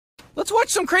Let's watch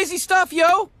some crazy stuff,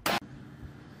 yo!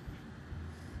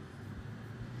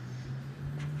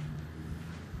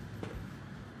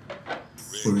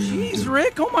 Jeez,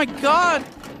 Rick, oh my god!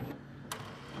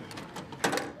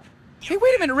 Hey,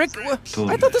 wait a minute, Rick.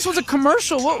 I thought this was a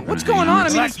commercial. What's going on? I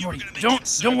mean, relax, Morty.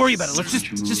 Don't worry about it. Let's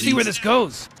just see where this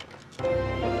goes.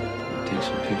 Take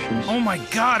some pictures. Oh my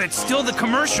god, it's still the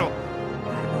commercial.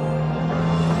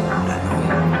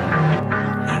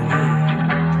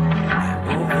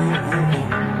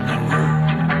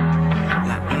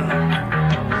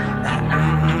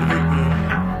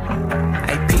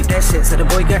 Shit, so the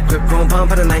boy got grip, grown palm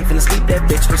for the knife and sleep that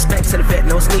bitch. Respect to the vet,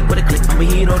 no sneak with a click. But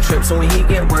he don't trip, so when he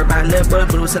get word by left but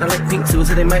blue, said I like pink too,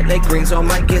 so they might like green, so I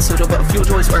might get suited. But a few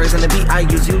choice words and the beat I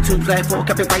use YouTube platform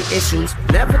copyright issues.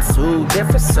 Never too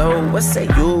different, so what say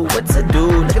you? What to do?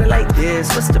 Look at it like this,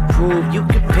 what's the proof? You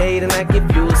get paid and I get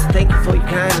views. So thank you for your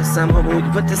kindness. I'm hoping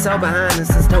you put this all behind us.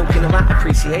 This token of my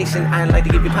appreciation. I'd like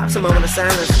to give you pop some moment of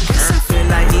silence. I feel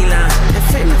like Elon,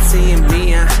 infinity in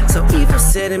me, so evil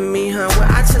said in me, huh? Well,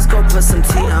 I just go put some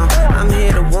tea on. I'm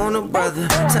here to warn a brother.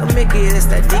 Tell Mickey it's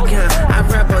that decon. I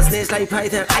rap on snitch like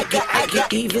Python. I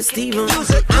get even Steven.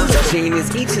 I'm a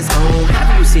genius, each his own.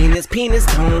 Have you seen this penis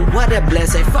tone? What a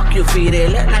blessing. Fuck you, feed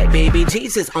it. Look like baby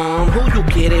Jesus on. Who you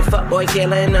kidding? Fuck boy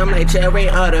killing. I'm like cherry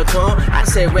or the cone. I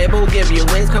said rebel, give you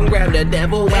wings. Come grab the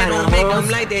devil. Why don't make them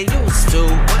like they used to?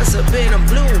 What's a bit of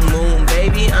blue moon,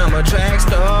 baby? I'm a track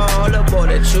star. All aboard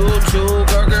a choo-choo.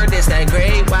 Burger, this that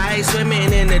great white.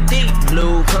 Swimming in the deep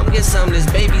blue. Come get some of this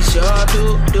baby shark.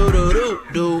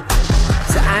 Do.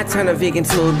 So I turn a vegan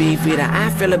to a beef eater. I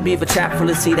feel a beaver chop full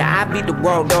of cedar. I beat the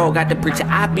world dog, got the preacher.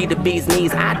 I beat the bee's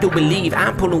knees. I do believe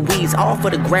I'm pulling weeds off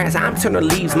of the grass. I'm turning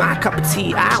leaves, my cup of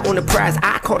tea. I own the prize.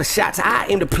 I call the shots. I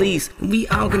aim to please. We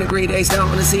all gonna agree they start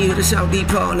on the sea. Who the shark deep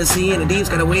paw on the sea. And the deep's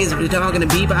got the ways of the dog and the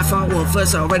beef. I fought one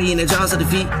first already in the jaws of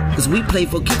defeat. Cause we play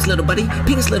for keeps, little buddy.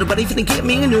 Penis, little buddy. Finna get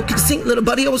me a new kick sink, little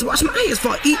buddy. Always wash my hands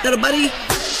for eat, little buddy.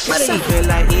 Buddy, feel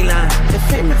like Elon,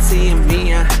 infinity in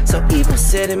me, so evil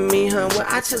said in me, huh? Well,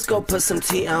 I just go put some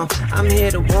tea on. I'm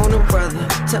here to warn a brother.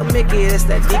 Tell Mickey it's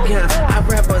that decon. I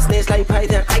rap on snitch like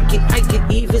Python. I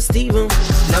get even Steven.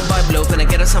 Now boy blue, finna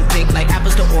get us some pink like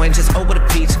apples to oranges over the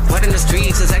peach. What in the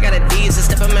streets? Since I got a D's to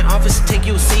step in my office and take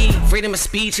you a seat. Freedom of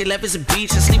speech, 11's a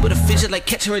beach. I sleep with a fish like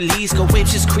catch and release. Go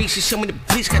waves just crease. She show me the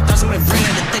bleach. Got thoughts on my brain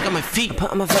and I think on my feet.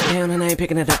 Put my foot down and I ain't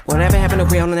picking it up. Whatever happened to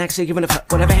real and actually giving a fuck.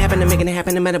 Whatever happened to making it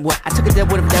happen no matter what. I took a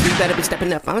dip with a W, better be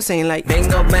stepping up. I'm saying like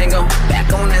bingo bango,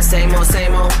 back on that same old.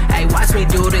 Hey, watch me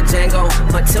do the Django.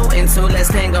 Put 2 and 2, let's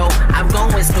tango. I'm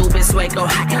going stupid, sueco.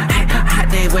 Hot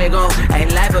day wiggle. Hey,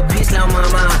 life a peach, little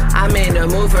mama. I'm in the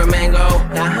mood for mango.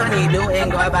 The honey do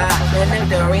and guava. The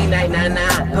nectarine like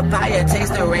nana. Papaya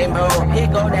taste the rainbow. Here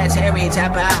go that cherry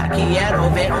chapa. Quiero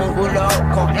ver un culo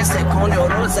con ese coño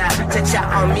rosa. Checha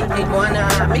on mi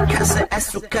iguana. Mi casa es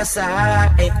su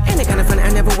casa. Hey, ain't it kind of funny?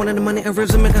 I never wanted the money. A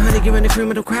ribs and make a honey, giving the cream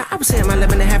of the crowd. I was saying my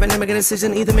living and having to make a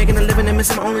decision. Either making a living and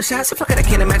missing my own shots. So fuck it, I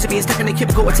can't imagine being stuck in the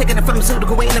cubicle or taking a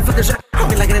pharmaceutical way in the fucking shot.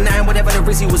 Homie like in a 9, whatever the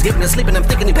risk he was giving and sleeping. I'm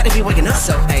thinking he better be waking up.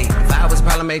 So, hey, if I was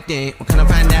problem back then, what can I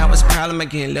find out what's the problem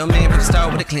again? Little man for the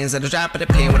start with a cleanse, at the drop of the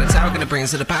pen, with a talk in the brain,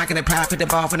 so the pocket and profit, the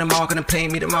ball for the mark and the play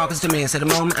me the markers to me. So the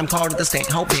moment I'm called to the state,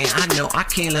 hoping I know I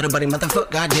can't let a buddy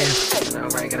motherfucker goddamn.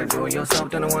 Alright, gotta do it yourself,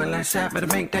 done a one last shot, better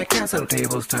make that count. So the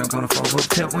tables turn, gonna fall with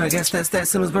tilt. Well, I guess that's that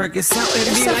Simmonsburg is out.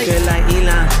 It'd be like feel like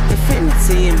Elon,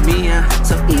 infinity in me,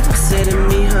 so evil said in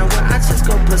me, huh? Well, I just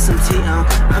go put some tea on.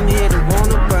 I'm here to warn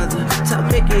a brother. Tell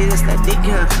Mickey it's that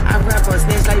decon. I rap on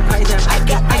snitch like Python.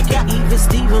 I get even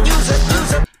Steven. Use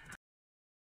it.